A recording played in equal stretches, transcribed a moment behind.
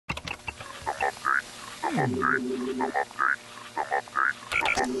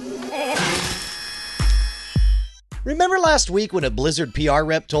Remember last week when a Blizzard PR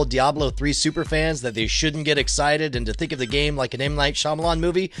rep told Diablo 3 superfans that they shouldn't get excited and to think of the game like an M. Night Shyamalan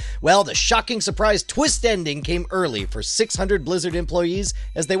movie? Well, the shocking surprise twist ending came early for 600 Blizzard employees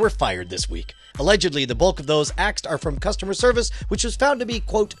as they were fired this week. Allegedly, the bulk of those axed are from customer service, which was found to be,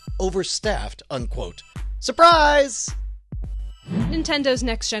 quote, overstaffed, unquote. Surprise! Nintendo's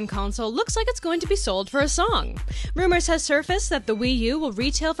next-gen console looks like it's going to be sold for a song. Rumors has surfaced that the Wii U will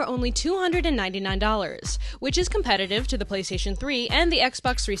retail for only $299, which is competitive to the PlayStation 3 and the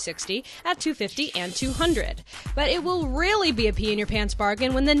Xbox 360 at $250 and $200. But it will really be a pee-in-your-pants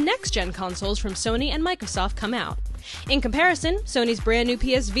bargain when the next-gen consoles from Sony and Microsoft come out. In comparison, Sony's brand new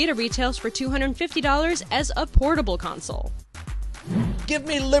PS Vita retails for $250 as a portable console. Give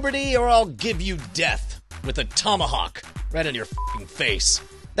me liberty or I'll give you death with a tomahawk right on your f***ing face.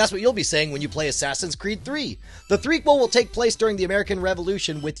 That's what you'll be saying when you play Assassin's Creed 3. The threequel will take place during the American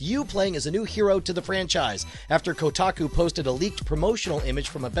Revolution, with you playing as a new hero to the franchise, after Kotaku posted a leaked promotional image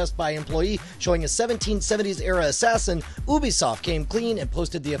from a Best Buy employee showing a 1770s-era assassin. Ubisoft came clean and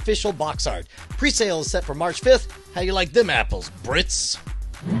posted the official box art. Presale is set for March 5th. How you like them apples, Brits?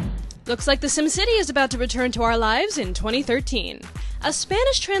 Looks like the SimCity is about to return to our lives in 2013. A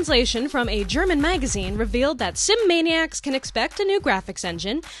Spanish translation from a German magazine revealed that sim maniacs can expect a new graphics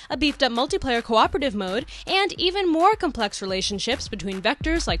engine, a beefed-up multiplayer cooperative mode, and even more complex relationships between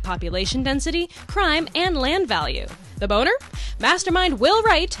vectors like population density, crime, and land value. The boner? Mastermind Will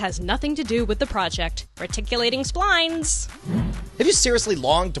Wright has nothing to do with the project. Reticulating splines. Have you seriously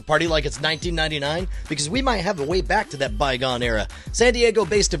longed to party like it's 1999? Because we might have a way back to that bygone era. San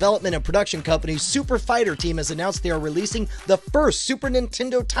Diego-based development and production company Super Fighter Team has announced they are releasing the first Super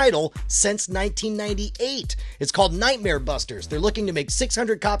Nintendo title since 1998. It's called Nightmare Busters. They're looking to make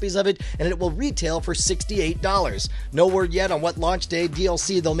 600 copies of it, and it will retail for $68. No word yet on what launch day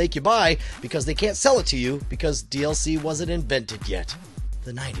DLC they'll make you buy, because they can't sell it to you because DLC wasn't invented yet.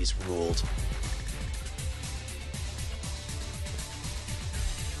 The 90s ruled.